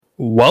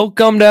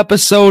Welcome to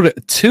episode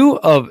 2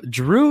 of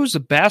Drew's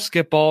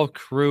Basketball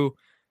Crew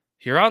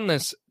here on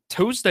this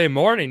Tuesday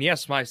morning.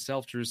 Yes,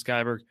 myself, Drew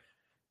Skyberg,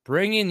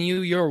 bringing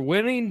you your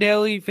winning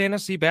daily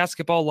fantasy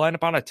basketball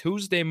lineup on a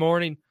Tuesday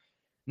morning,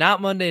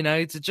 not Monday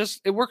nights.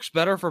 It works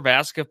better for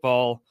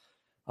basketball,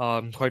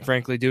 quite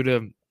frankly, due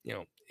to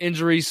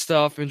injury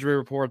stuff, injury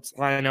reports,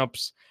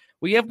 lineups.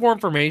 We have more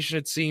information,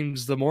 it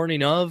seems, the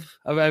morning of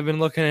I've been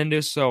looking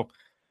into. So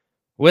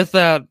with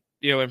that,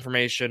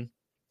 information,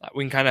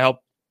 we can kind of help,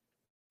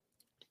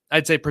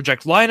 I'd say,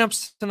 project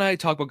lineups tonight,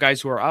 talk about guys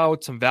who are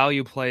out, some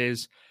value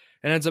plays,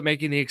 and ends up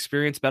making the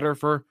experience better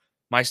for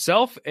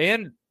myself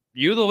and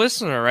you, the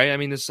listener, right? I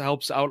mean, this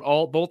helps out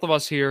both of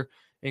us here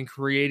in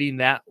creating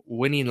that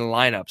winning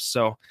lineup.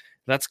 So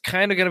that's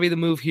kind of going to be the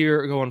move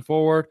here going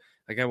forward.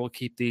 Again, we'll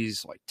keep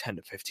these like 10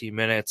 to 15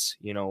 minutes,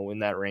 in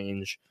that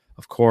range,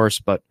 of course,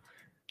 but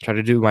try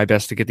to do my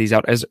best to get these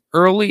out as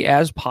early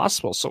as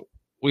possible. So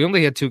we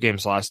only had 2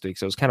 games last week,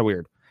 so it's kind of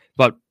weird,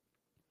 but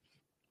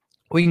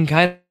we can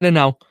kind of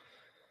now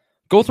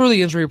go through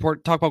the injury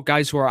report, talk about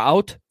guys who are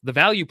out, the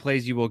value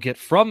plays you will get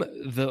from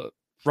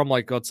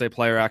let's say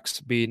player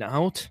X being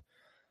out.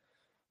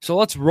 So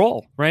let's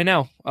roll right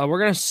now. We're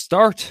going to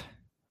start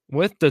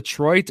with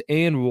Detroit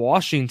and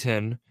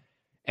Washington,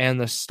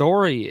 and the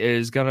story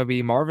is going to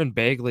be Marvin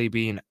Bagley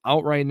being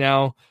out right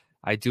now.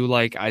 I do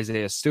like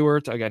Isaiah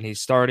Stewart. Again,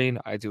 he's starting.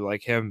 I do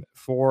like him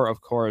for,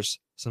 of course,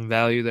 some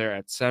value there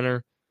at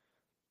center.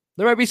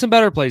 There might be some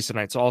better plays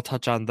tonight, so I'll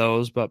touch on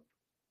those, but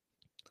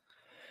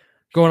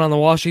going on the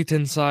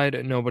Washington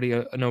side,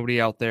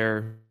 nobody out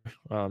there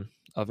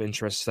of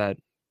interest that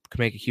could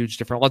make a huge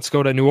difference. Let's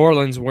go to New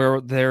Orleans, where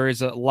there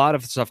is a lot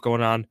of stuff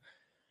going on.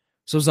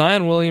 So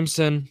Zion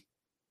Williamson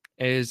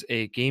is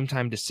a game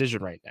time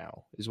decision right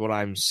now, is what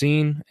I'm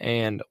seeing.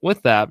 And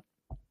with that,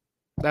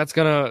 that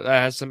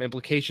has some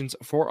implications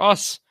for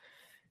us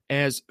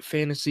as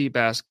fantasy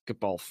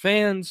basketball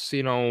fans.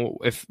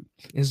 If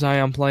is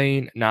Zion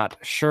playing, not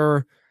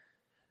sure.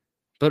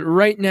 But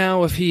right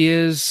now, if he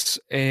is,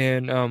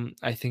 and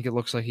I think it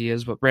looks like he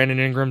is, but Brandon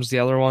Ingram's the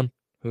other one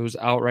who's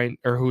out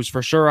who's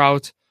for sure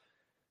out.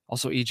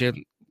 Also,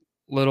 EJ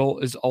Little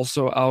is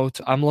also out.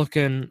 I'm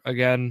looking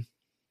again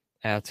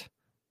at,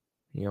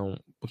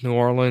 with New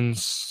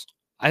Orleans.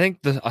 I think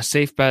a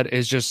safe bet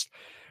is just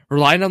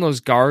relying on those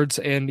guards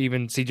and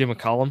even CJ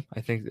McCollum.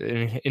 I think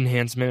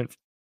enhancement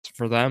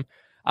for them.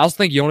 I also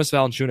think Jonas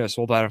Valanciunas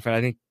will benefit. I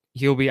think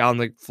he'll be on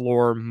the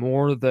floor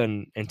more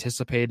than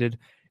anticipated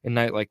in a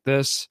night like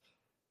this.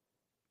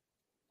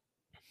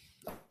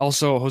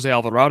 Also, Jose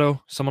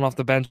Alvarado, someone off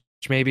the bench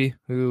maybe,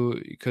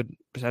 who could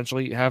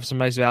potentially have some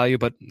nice value,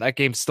 but that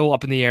game's still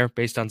up in the air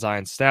based on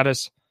Zion's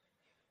status.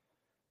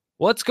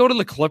 Let's go to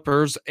the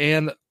Clippers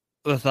and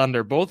the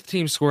Thunder. Both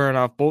teams squaring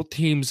off. Both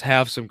teams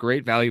have some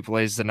great value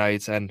plays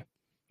tonight, and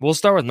we'll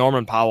start with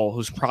Norman Powell,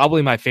 who's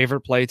probably my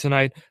favorite play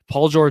tonight.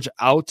 Paul George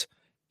out.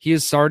 He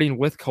is starting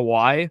with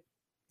Kawhi,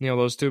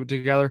 those two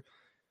together.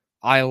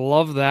 I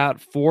love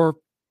that for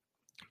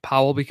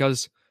Powell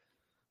because,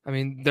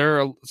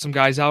 there are some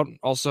guys out.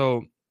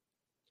 Also,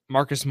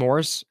 Marcus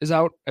Morris is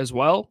out as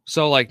well.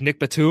 So, like Nick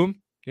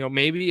Batum,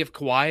 maybe if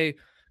Kawhi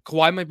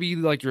might be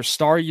like your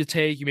star you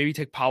take, you maybe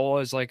take Powell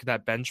as like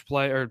that bench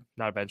play, or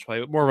not a bench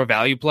play, but more of a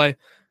value play,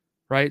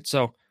 right?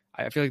 So,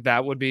 I feel like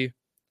that would be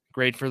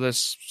great for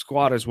this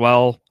squad as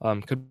well.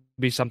 Could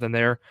be something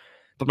there.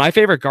 But my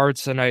favorite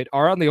guards tonight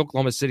are on the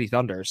Oklahoma City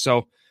Thunder.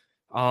 So,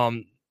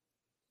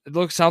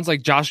 sounds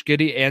like Josh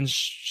Giddey and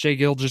Shai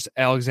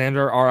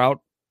Gilgeous-Alexander are out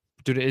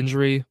due to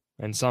injury,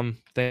 and some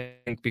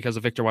think because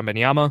of Victor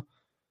Wembanyama.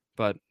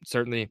 But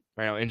certainly,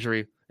 right now,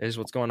 injury is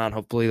what's going on.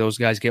 Hopefully, those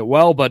guys get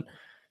well. But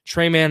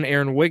Trey Mann,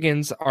 Aaron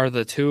Wiggins are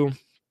the two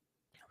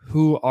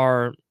who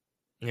are,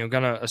 going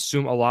to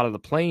assume a lot of the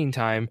playing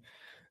time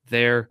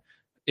there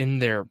in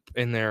their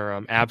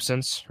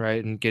absence,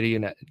 right? And Giddey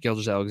and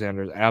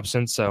Gilgeous-Alexander's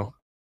absence. So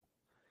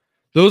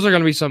those are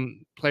going to be some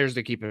players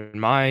to keep in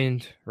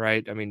mind,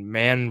 right?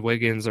 Mann and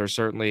Wiggins are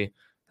certainly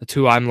the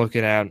two I'm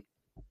looking at.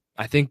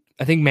 I think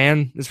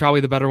Mann is probably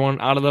the better one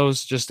out of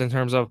those, just in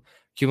terms of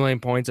accumulating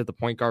points at the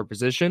point guard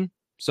position.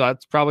 So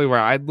that's probably where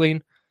I'd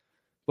lean.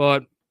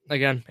 But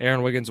again,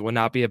 Aaron Wiggins would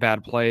not be a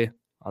bad play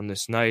on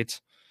this night.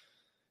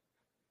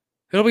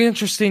 It'll be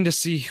interesting to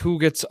see who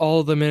gets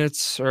all the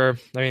minutes, or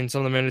some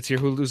of the minutes here,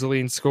 who lose the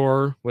leading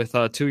scorer with 2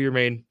 of your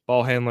main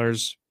ball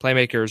handlers,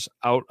 playmakers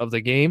out of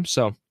the game.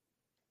 So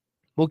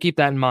we'll keep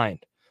that in mind.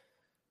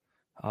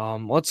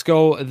 Let's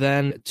go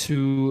then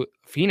to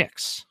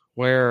Phoenix,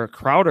 where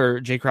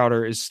Jay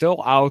Crowder is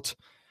still out.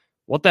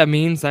 What that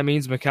means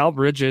Mikal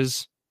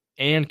Bridges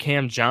and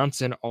Cam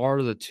Johnson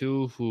are the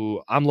two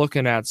who I'm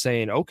looking at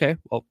saying, okay,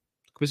 well,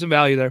 could be some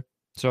value there.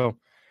 So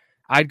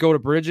I'd go to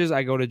Bridges.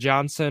 I go to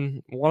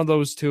Johnson. One of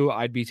those two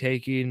I'd be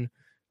taking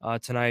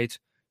tonight,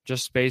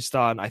 just based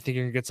on I think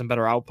you're going to get some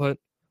better output.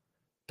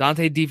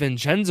 Dante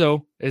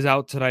DiVincenzo is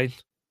out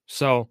tonight.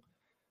 So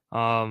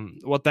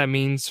what that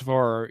means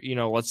for,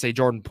 let's say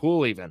Jordan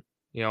Poole even,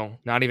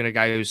 not even a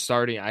guy who's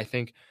starting. I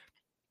think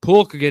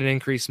Poole could get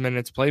increased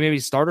minutes, play maybe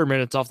starter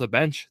minutes off the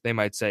bench, they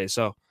might say.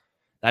 So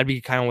That'd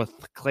be kind of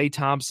with Klay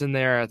Thompson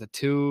there at the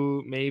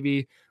 2,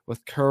 maybe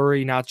with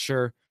Curry. Not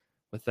sure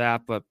with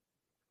that, but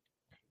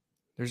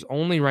there's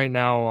only right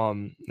now,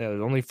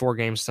 there's only 4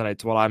 games tonight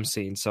to what I'm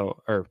seeing.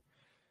 So,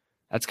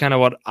 that's kind of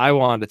what I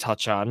wanted to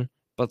touch on.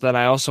 But then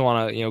I also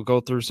want to, go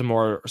through some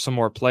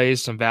more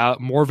plays,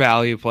 more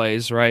value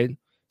plays, right?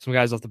 Some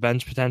guys off the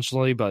bench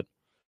potentially, but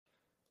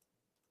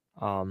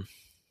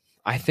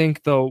I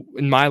think though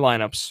in my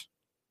lineups,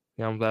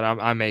 that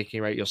I'm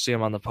making, right, you'll see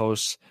him on the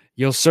posts.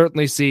 You'll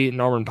certainly see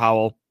Norman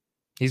Powell.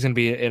 He's going to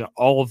be in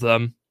all of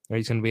them. Or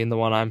he's going to be in the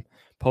one I'm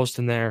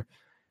posting there.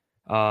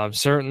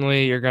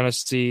 Certainly, you're going to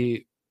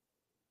see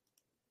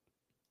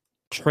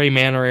Trey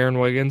Mann or Aaron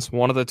Wiggins,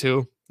 one of the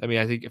two. I mean,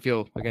 I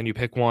feel again, you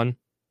pick one.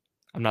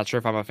 I'm not sure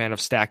if I'm a fan of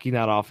stacking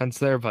that offense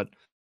there, but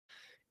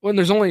when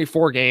there's only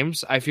 4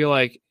 games, I feel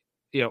like,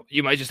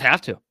 you might just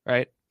have to,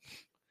 right?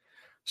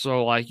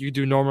 So, like, you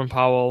do Norman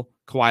Powell,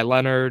 Kawhi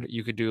Leonard,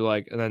 you could do,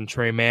 and then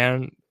Trey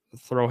Mann,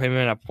 throw him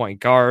in at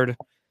point guard.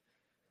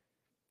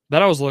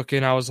 Then I was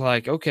looking, I was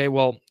like, okay,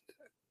 well,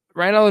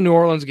 right now the New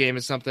Orleans game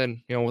is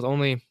something, with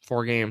only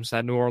 4 games,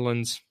 that New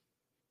Orleans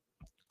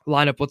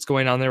lineup, what's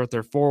going on there with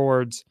their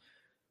forwards,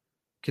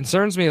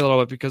 concerns me a little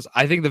bit because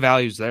I think the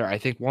value's there. I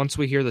think once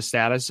we hear the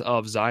status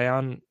of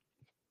Zion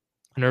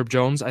and Herb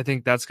Jones, I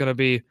think that's going to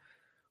be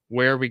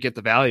where we get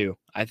the value.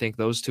 I think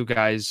those 2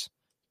 guys,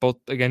 both,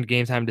 again,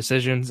 game time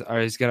decisions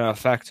is going to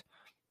affect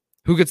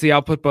who gets the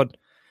output, but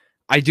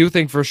I do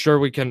think for sure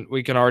we can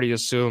already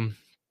assume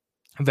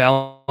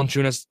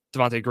Valanciunas,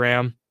 Devontae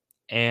Graham,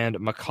 and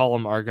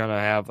McCollum are going to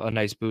have a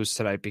nice boost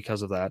tonight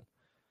because of that.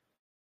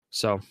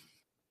 So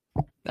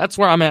that's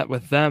where I'm at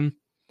with them.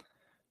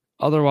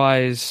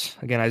 Otherwise,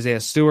 again,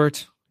 Isaiah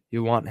Stewart,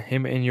 you want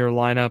him in your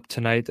lineup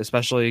tonight,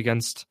 especially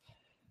against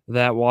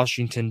that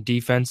Washington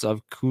defense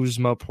of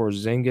Kuzma,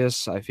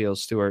 Porzingis. I feel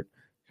Stewart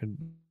could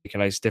make a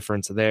nice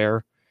difference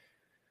there.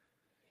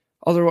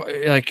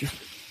 Otherwise,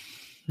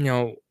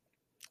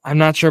 I'm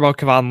not sure about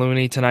Kevon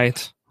Looney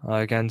tonight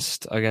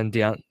against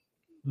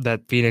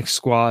that Phoenix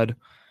squad.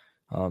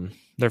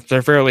 They're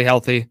fairly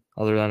healthy,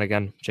 other than,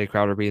 again, Jay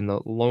Crowder being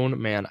the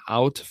lone man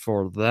out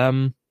for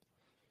them.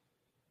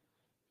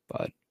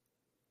 But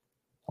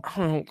I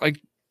don't know,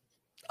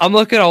 I'm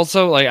looking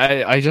also,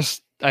 I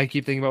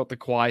keep thinking about the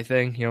Kawhi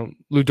thing.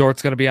 Lou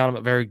Dort's going to be on him,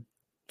 a very,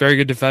 very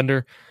good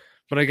defender.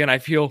 But again, I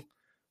feel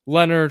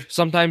Leonard,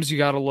 sometimes you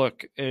got to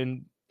look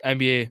in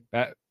NBA,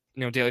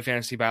 daily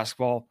fantasy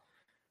basketball.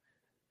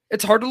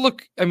 It's hard to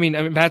look. I mean,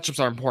 matchups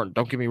are important.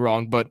 Don't get me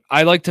wrong, but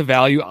I like to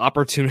value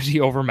opportunity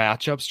over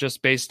matchups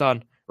just based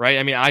on, right?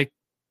 I mean,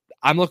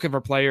 I'm looking for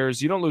players.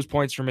 You don't lose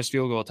points for missed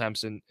field goal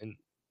attempts in a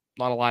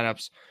lot of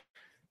lineups.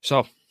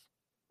 So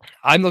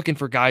I'm looking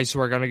for guys who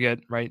are going to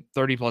get, right,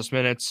 30 plus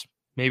minutes,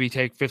 maybe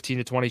take 15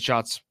 to 20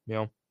 shots,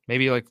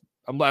 maybe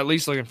I'm at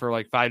least looking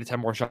for 5 to 10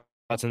 more shots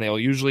than they'll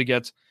usually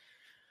get.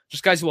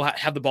 Just guys who will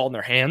have the ball in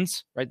their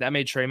hands, right? That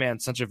made Trey Mann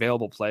such a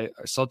valuable play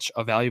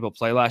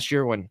last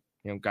year when,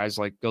 guys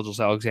like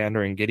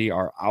Gilgeous-Alexander and Giddey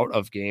are out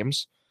of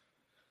games.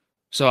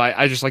 So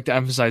I just like to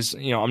emphasize,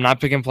 I'm not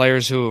picking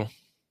players who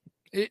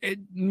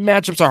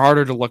matchups are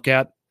harder to look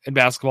at in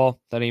basketball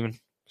than even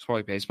sport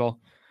like baseball.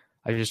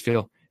 I just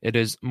feel it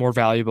is more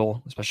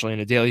valuable, especially in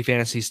a daily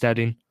fantasy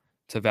setting,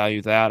 to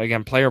value that.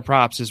 Again, player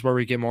props is where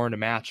we get more into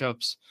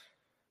matchups.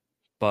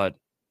 But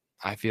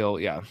I feel,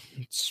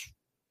 it's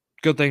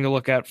a good thing to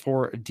look at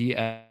for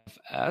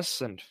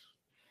DFS. And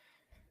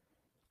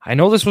I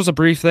know this was a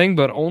brief thing,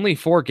 but only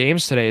 4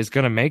 games today is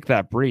going to make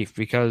that brief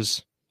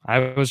because I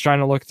was trying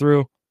to look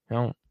through,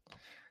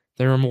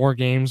 there are more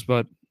games,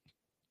 but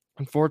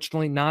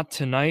unfortunately not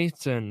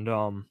tonight. And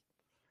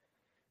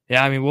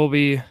we'll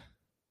be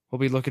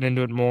looking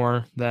into it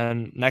more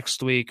than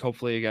next week.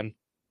 Hopefully, again,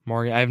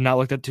 more. I have not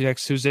looked at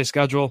next Tuesday's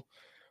schedule.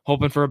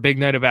 Hoping for a big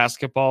night of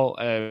basketball.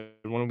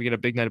 When we get a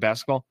big night of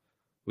basketball,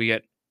 we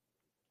get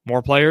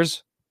more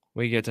players.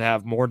 We get to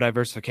have more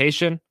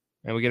diversification,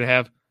 and we get to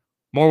have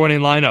more winning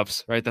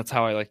lineups. Right? That's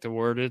how I like to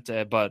word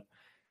it. But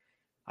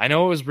I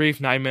know it was brief,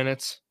 9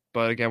 minutes.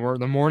 But again, we're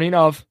in the morning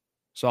of,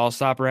 so I'll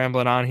stop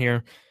rambling on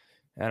here.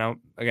 And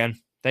again,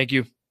 thank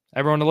you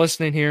everyone for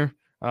listening here.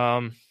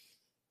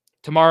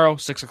 Tomorrow,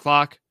 6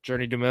 o'clock,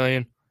 Journey to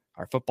Million,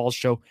 our football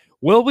show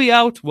will be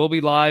out. We'll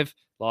be live.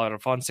 A lot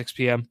of fun, 6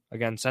 p.m.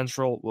 Again,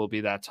 Central will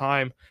be that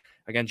time.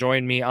 Again,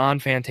 join me on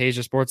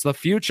Fantasia Sports, the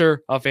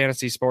future of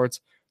fantasy sports.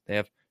 They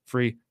have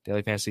free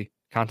daily fantasy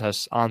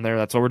contests on there.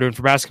 That's what we're doing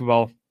for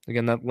basketball.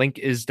 Again, that link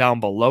is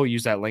down below.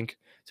 Use that link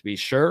to be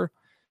sure.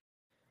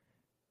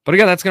 But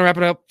again, that's going to wrap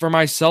it up for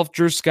myself,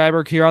 Drew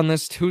Skyberg, here on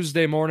this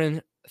Tuesday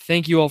morning.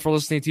 Thank you all for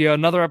listening to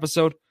another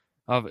episode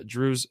of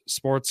Drew's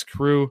Sports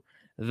Crew,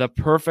 the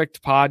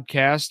perfect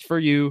podcast for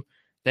you.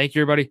 Thank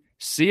you, everybody.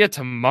 See you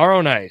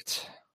tomorrow night.